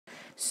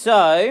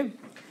So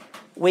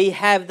we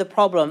have the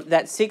problem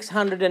that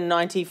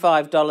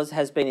 $695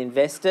 has been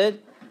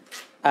invested,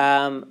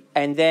 and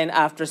then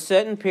after a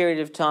certain period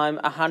of time,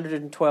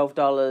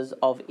 $112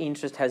 of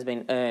interest has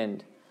been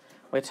earned.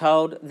 We're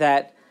told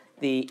that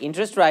the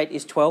interest rate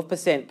is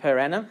 12% per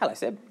annum. Hello,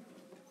 Seb.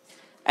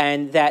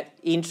 And that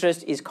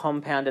interest is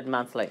compounded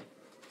monthly.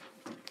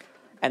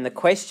 And the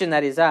question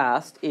that is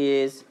asked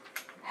is,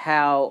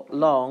 how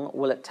long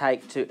will it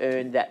take to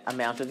earn that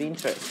amount of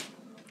interest?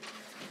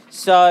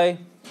 So,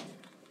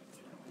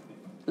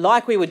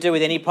 like we would do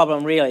with any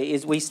problem really,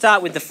 is we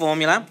start with the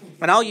formula.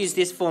 And I'll use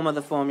this form of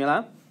the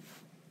formula,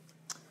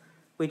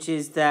 which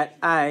is that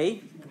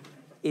A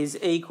is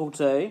equal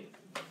to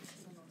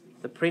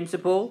the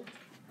principal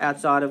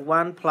outside of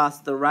 1 plus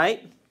the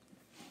rate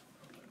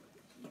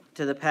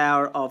to the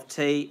power of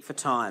t for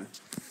time.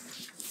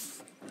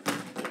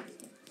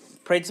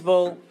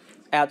 Principal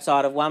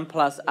outside of 1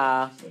 plus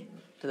r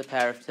to the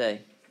power of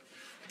t.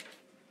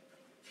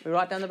 We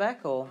write down the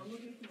back or?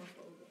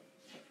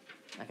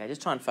 Okay,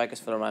 just try and focus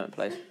for a moment,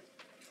 please.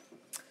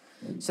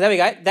 So there we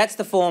go. That's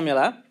the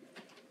formula.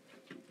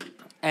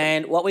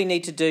 And what we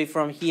need to do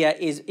from here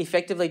is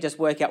effectively just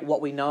work out what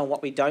we know and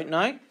what we don't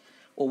know,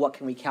 or what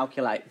can we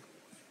calculate.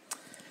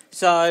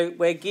 So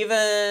we're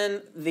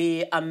given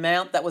the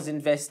amount that was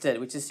invested,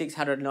 which is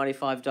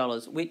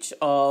 $695. Which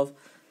of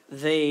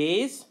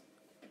these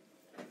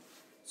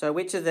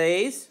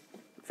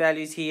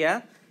values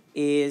here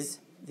is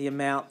the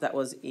amount that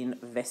was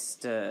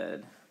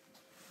invested?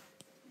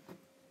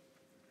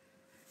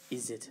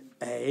 Is it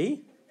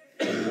A,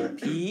 or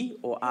P,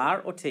 or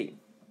R, or T?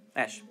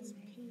 Ash?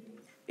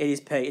 It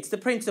is P. It's the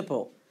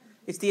principal.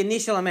 It's the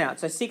initial amount.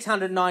 So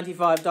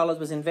 $695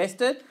 was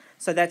invested,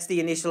 so that's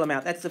the initial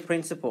amount. That's the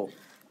principal.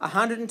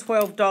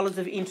 $112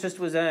 of interest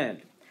was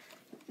earned.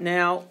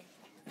 Now,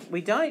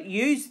 we don't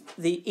use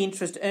the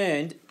interest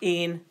earned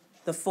in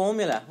the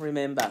formula,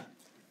 remember.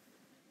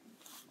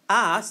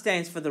 R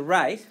stands for the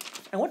rate.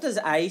 And what does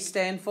A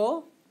stand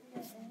for?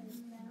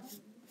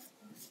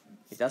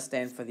 It does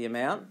stand for the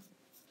amount.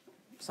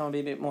 Someone be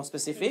a bit more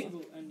specific?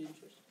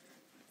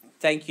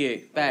 Thank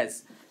you,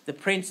 Baz. The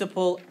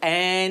principal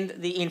and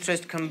the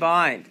interest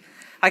combined.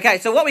 Okay,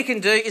 so what we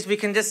can do is we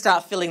can just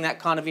start filling that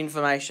kind of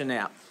information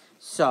out.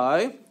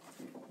 So,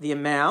 the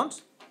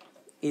amount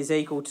is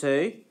equal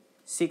to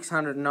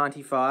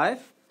 $695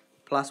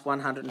 plus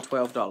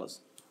 $112.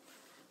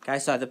 Okay,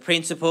 so the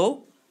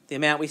principal, the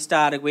amount we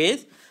started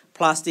with,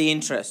 plus the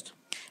interest.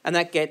 And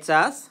that gets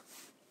us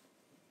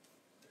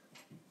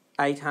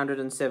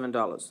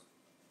 $807.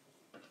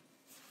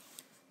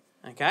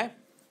 Okay,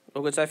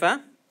 all good so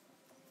far?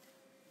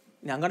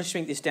 Now I'm going to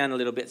shrink this down a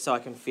little bit so I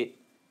can fit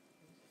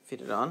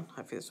it on.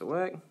 Hopefully this will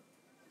work.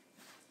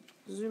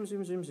 Zoom,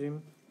 zoom, zoom,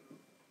 zoom.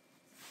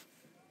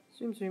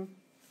 Zoom, zoom.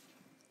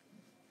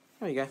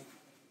 There we go.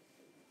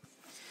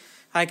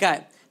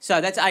 Okay, so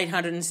that's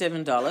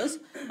 $807.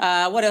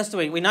 What else do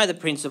we know? The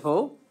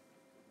principal.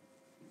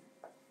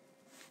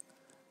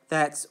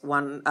 That's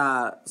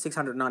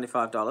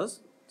 $695,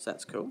 so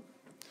that's cool.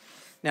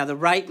 Now the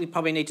rate we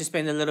probably need to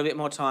spend a little bit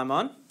more time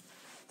on.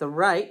 The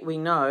rate we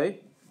know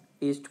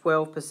is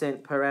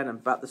 12% per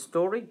annum, but the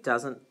story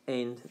doesn't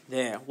end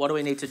there. What do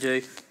we need to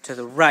do to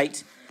the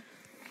rate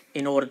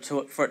in order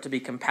for it to be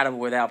compatible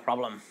with our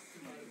problem?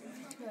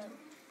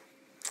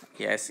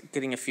 Yes,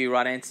 getting a few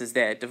right answers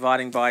there.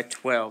 Dividing by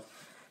 12.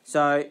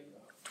 So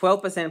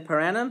 12% per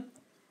annum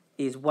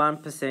is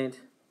 1%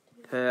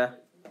 per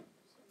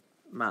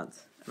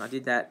month. And I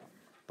did that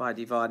by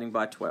dividing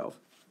by 12.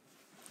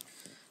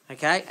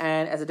 Okay,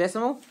 and as a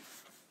decimal?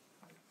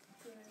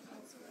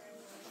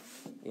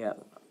 Yeah.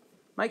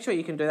 Make sure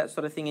you can do that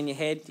sort of thing in your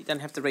head. You don't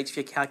have to reach for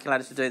your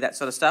calculator to do that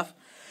sort of stuff.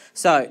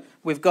 So,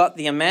 we've got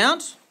the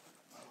amount.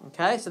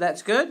 Okay, so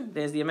that's good.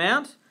 There's the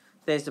amount.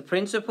 There's the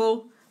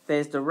principal.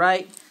 There's the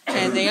rate.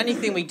 And the only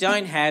thing we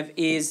don't have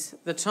is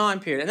the time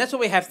period. And that's what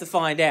we have to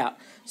find out.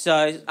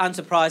 So,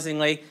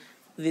 unsurprisingly,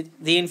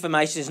 the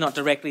information is not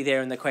directly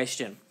there in the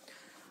question.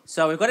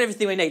 So, we've got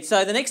everything we need.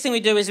 So, the next thing we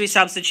do is we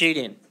substitute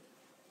in.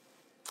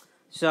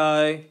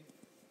 So,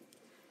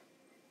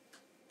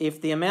 if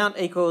the amount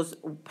equals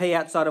P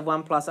outside of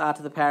 1 plus R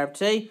to the power of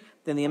T,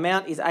 then the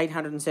amount is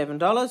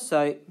 $807.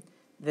 So,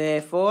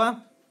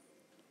 therefore,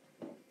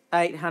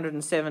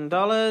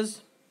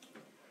 $807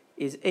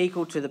 is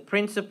equal to the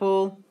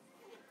principal,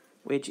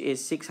 which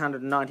is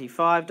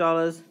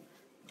 $695,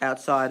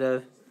 outside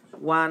of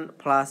 1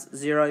 plus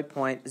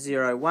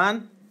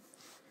 0.01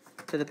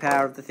 to the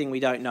power of the thing we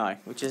don't know,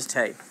 which is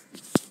T.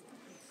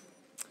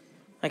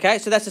 Okay,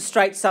 so that's a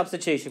straight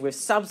substitution. We've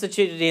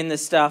substituted in the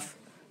stuff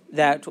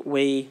that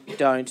we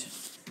don't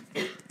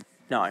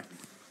know.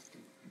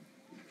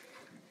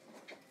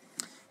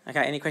 Okay,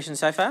 any questions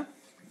so far?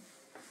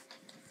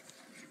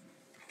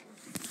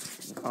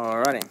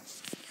 Alrighty.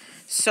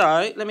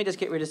 So, let me just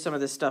get rid of some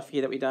of the stuff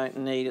here that we don't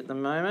need at the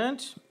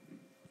moment,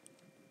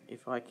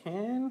 if I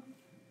can.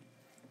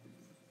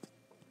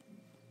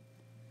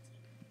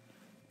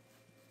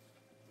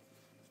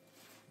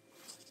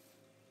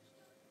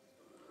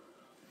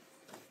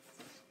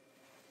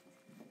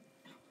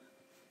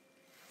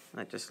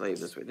 That just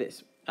leaves us with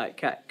this.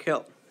 Okay,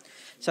 cool.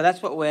 So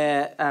that's what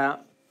we're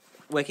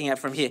working out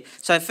from here.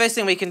 So first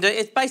thing we can do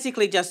is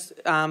basically just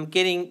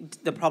getting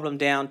the problem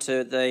down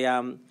to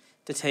the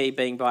t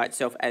being by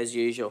itself as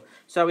usual.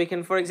 So we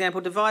can, for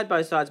example, divide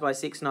both sides by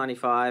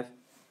 695.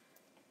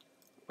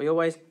 We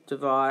always do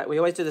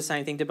the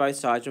same thing to both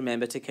sides,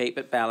 remember, to keep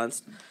it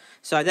balanced.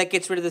 So that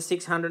gets rid of the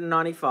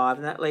 695,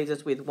 and that leaves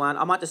us with 1.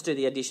 I might just do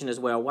the addition as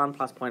well. 1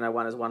 plus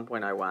 0.01 is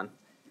 1.01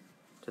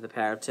 to the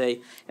power of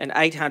t. And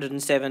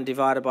 807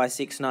 divided by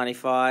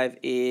 695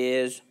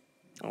 is...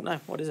 oh no,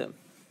 what is it?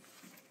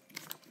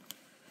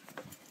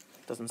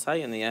 Doesn't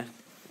say in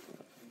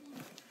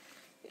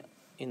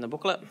the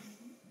booklet.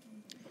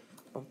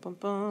 Bum, bum,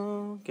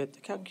 bum. Get the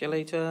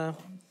calculator.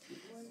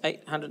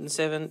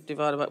 807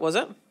 divided by... was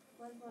it?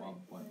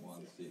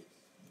 1.16.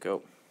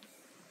 Cool.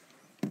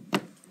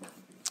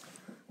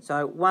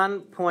 So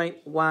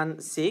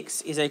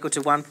 1.16 is equal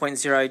to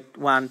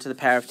 1.01 to the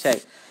power of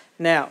t.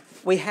 Now,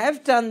 we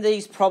have done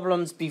these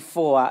problems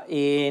before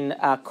in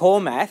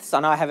core maths. I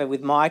know I have it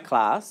with my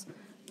class.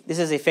 This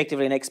is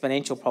effectively an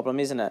exponential problem,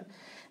 isn't it?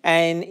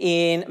 And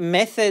in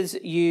methods,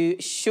 you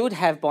should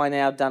have by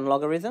now done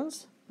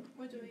logarithms.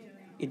 We're doing it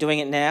now. You're doing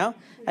it now.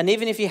 And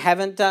even if you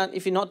haven't done,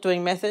 if you're not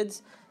doing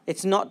methods,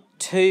 it's not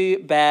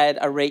too bad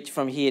a reach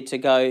from here to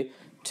go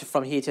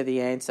from here to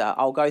the answer.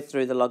 I'll go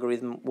through the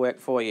logarithm work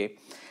for you.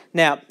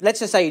 Now,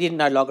 let's just say you didn't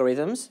know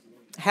logarithms.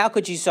 How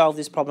could you solve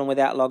this problem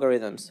without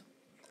logarithms?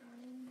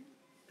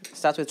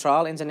 Starts with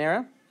trial, ends in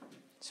error.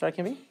 Sorry,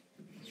 Kimmy?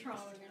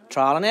 Trial and error.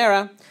 Trial and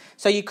error.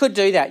 So you could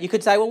do that. You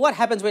could say, well, what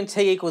happens when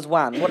t equals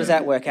 1? What does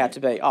that work out to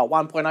be? Oh,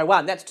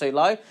 1.01, that's too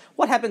low.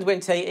 What happens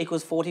when t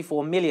equals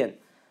 44 million?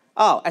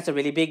 Oh, that's a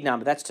really big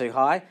number, that's too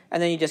high.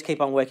 And then you just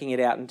keep on working it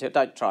out until...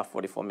 don't try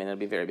 44 million, it'll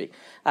be very big.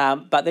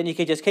 But then you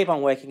could just keep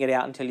on working it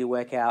out until you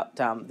work out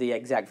the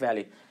exact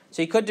value.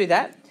 So you could do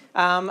that.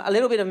 A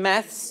little bit of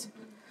maths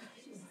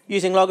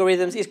using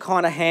logarithms is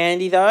kind of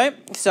handy though.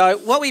 So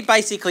what we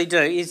basically do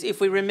is, if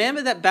we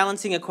remember that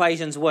balancing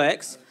equations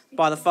works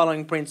by the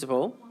following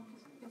principle,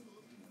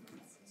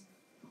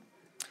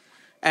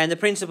 and the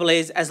principle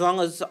is, as long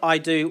as I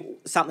do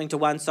something to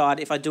one side,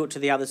 if I do it to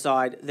the other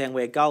side, then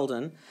we're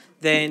golden,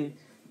 then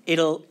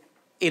it'll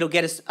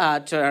get us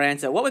to our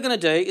answer. What we're going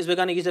to do is we're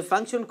going to use a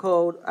function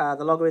called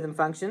the logarithm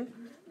function,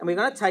 and we're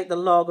going to take the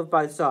log of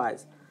both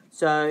sides.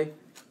 So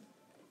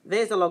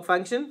there's the log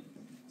function.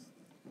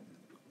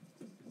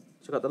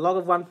 So we've got the log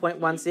of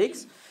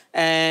 1.16,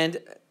 and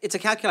it's a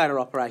calculator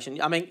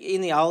operation. I mean, in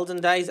the olden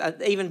days,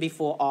 even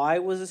before I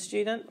was a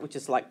student, which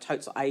is like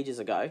total ages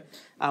ago,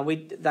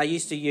 they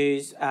used to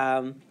use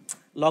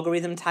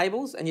logarithm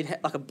tables, and you'd have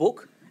like a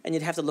book, and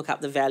you'd have to look up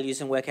the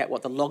values and work out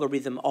what the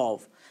logarithm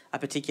of a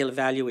particular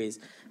value is.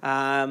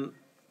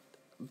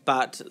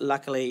 But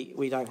luckily,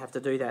 we don't have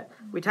to do that.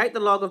 We take the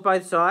log of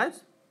both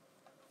sides.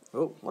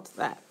 Oh, what's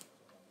that?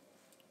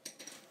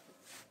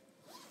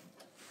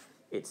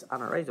 It's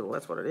unerasable,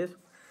 that's what it is.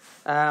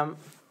 And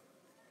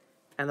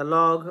the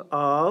log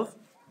of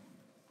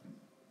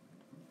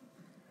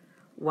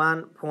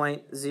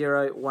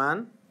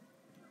 1.01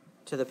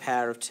 to the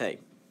power of t.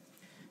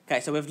 Okay,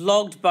 so we've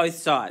logged both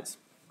sides,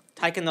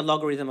 taken the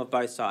logarithm of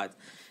both sides.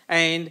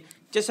 And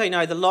just so you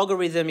know, the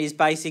logarithm is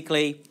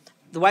basically,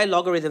 the way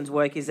logarithms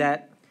work is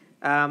that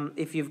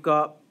if you've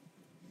got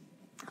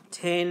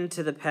 10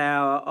 to the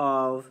power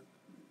of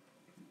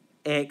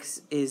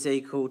x is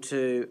equal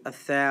to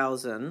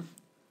 1,000,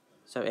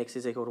 so x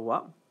is equal to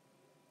what?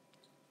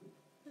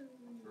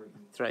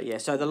 3, yeah.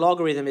 So the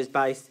logarithm is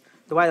based,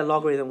 the way the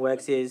logarithm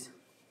works is,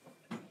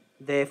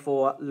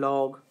 therefore,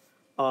 log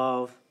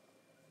of,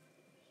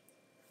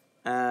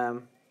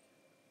 now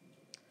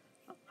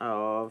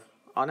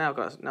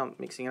I'm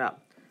mixing it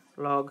up.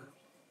 Log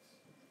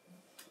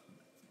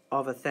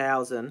of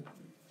 1,000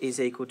 is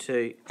equal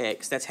to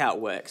x. That's how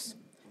it works.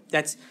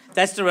 That's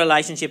the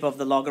relationship of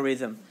the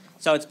logarithm.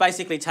 So it's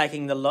basically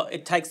taking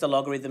it takes the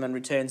logarithm and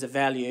returns a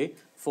value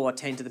for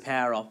 10 to the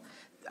power of.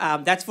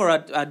 That's for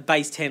a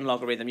base 10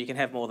 logarithm. You can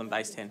have more than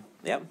base 10.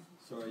 Yep.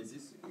 Sorry, is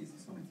this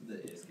something to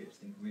the air sketch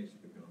thing? Can we actually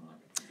put it on like...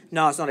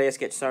 No, it's not air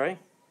sketch, sorry.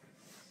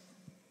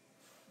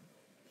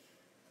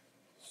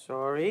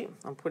 Sorry,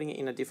 I'm putting it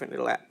in a different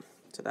little app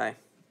today.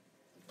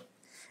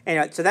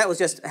 Anyway, so that was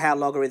just how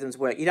logarithms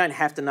work. You don't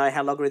have to know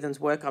how logarithms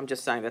work. I'm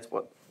just saying that's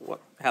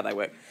how they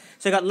work.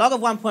 So you've got log of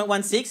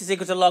 1.16 is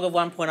equal to log of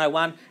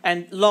 1.01,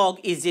 and log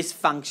is this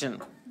function.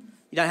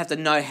 You don't have to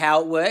know how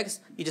it works.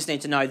 You just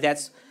need to know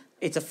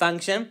it's a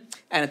function,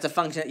 and it's a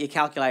function that your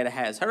calculator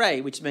has.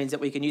 Hooray, which means that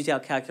we can use our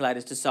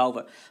calculators to solve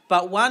it.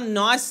 But one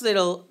nice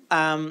little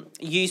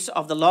use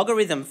of the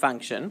logarithm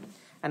function,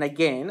 and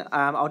again,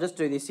 I'll just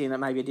do this in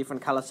maybe a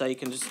different colour so you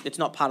can just, it's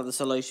not part of the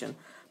solution.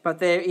 But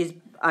there is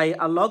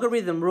a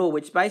logarithm rule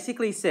which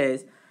basically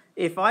says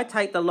if I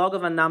take the log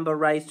of a number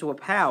raised to a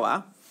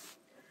power,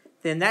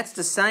 then that's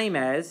the same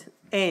as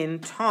n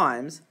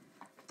times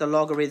the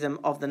logarithm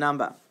of the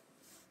number.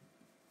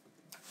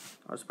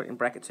 I'll just put it in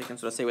brackets so you can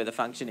sort of see where the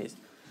function is.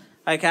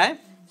 Okay,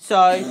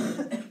 so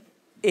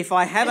if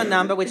I have a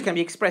number which can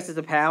be expressed as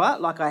a power,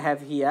 like I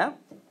have here,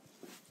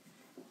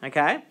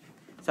 okay,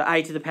 so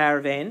a to the power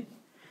of n,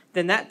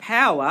 then that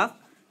power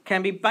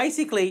can be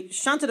basically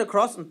shunted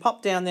across and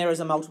popped down there as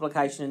a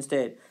multiplication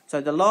instead. So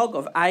the log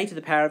of a to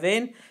the power of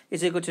n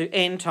is equal to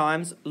n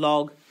times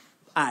log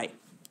a.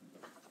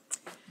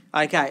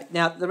 Okay,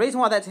 now the reason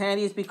why that's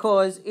handy is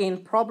because in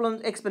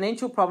problems,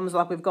 exponential problems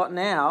like we've got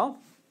now,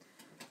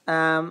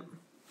 I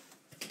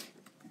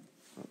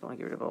want to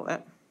get rid of all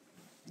that.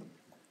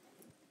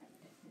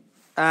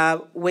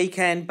 We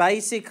can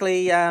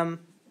basically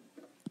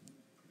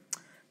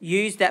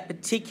use that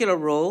particular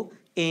rule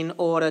in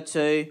order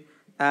to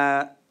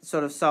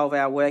sort of solve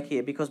our work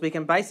here, because we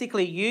can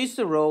basically use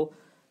the rule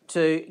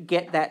to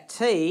get that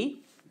t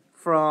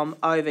from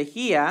over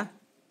here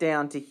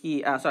down to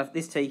here. Sorry,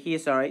 this t here,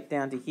 sorry,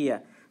 down to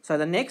here. So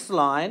the next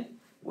line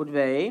would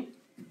be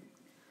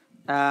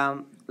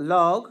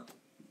log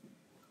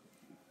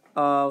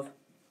of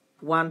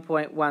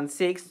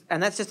 1.16,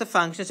 and that's just a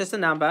function, it's just a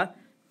number,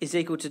 is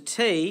equal to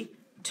t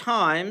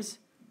times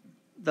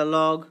the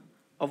log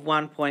of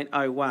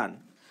 1.01.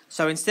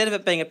 So instead of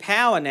it being a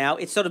power now,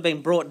 it's sort of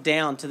been brought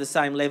down to the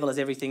same level as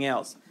everything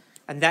else.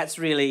 And that's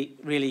really,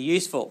 really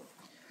useful.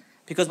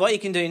 Because what you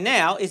can do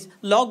now is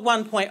log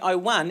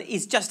 1.01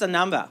 is just a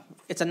number.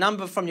 It's a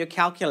number from your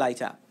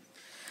calculator.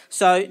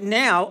 So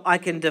now I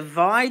can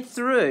divide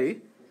through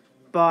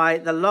by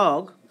the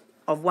log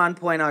of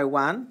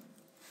 1.01.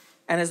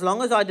 And as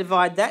long as I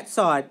divide that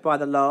side by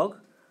the log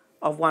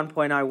of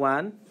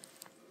 1.01,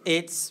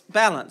 it's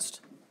balanced.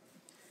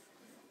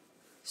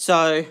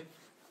 So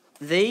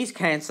these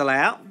cancel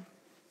out,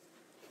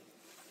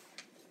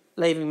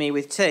 leaving me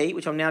with t,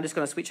 which I'm now just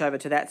going to switch over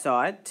to that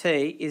side.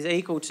 T is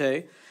equal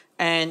to,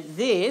 and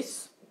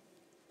this,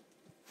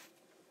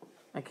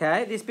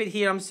 okay, this bit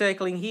here I'm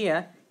circling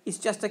here is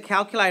just a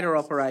calculator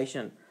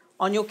operation.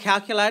 On your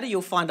calculator,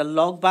 you'll find a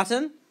log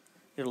button.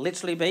 It'll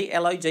literally be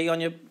LOG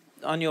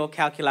on your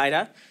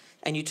calculator,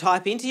 and you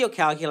type into your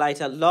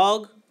calculator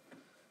log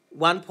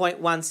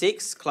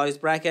 1.16, close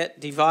bracket,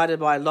 divided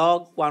by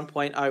log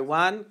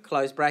 1.01,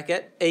 close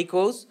bracket,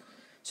 equals.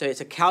 So it's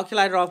a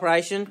calculator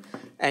operation,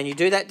 and you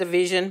do that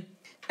division,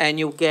 and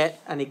you'll get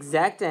an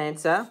exact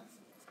answer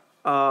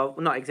of,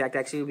 not exact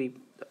actually, it'll be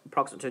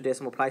approximate to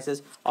decimal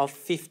places, of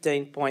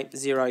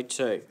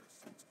 15.02.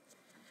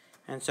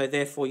 And so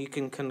therefore you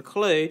can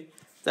conclude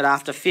that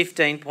after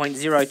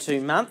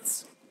 15.02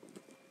 months,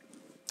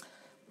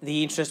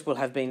 the interest will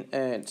have been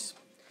earned.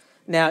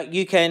 Now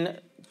you can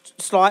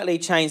slightly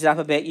change it up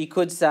a bit. You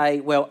could say,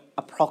 well,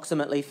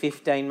 approximately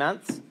 15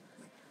 months,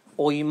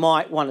 or you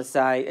might want to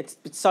say it's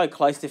so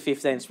close to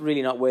 15 it's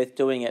really not worth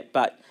doing it,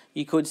 but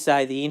you could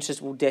say the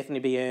interest will definitely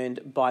be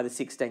earned by the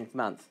 16th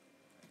month.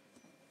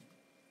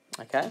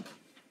 Okay,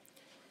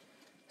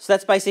 so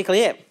that's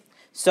basically it.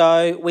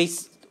 So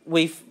we've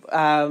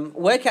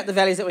worked out the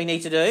values that we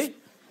need to do.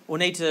 We'll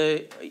need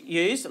to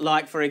use,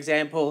 like for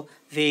example,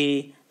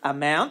 the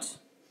amount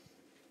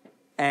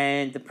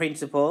and the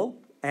principal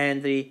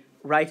and the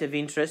rate of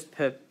interest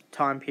per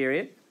time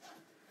period.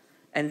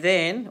 And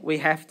then we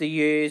have to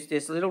use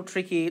this little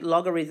tricky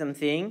logarithm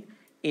thing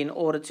in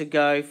order to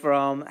go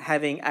from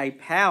having a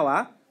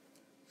power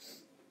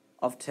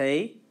of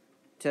t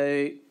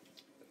to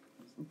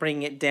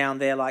bring it down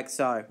there like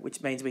so,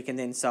 which means we can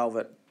then solve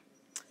it.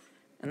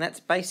 And that's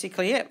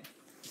basically it.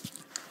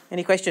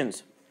 Any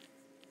questions?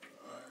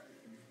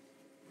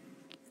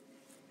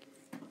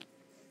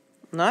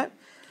 No?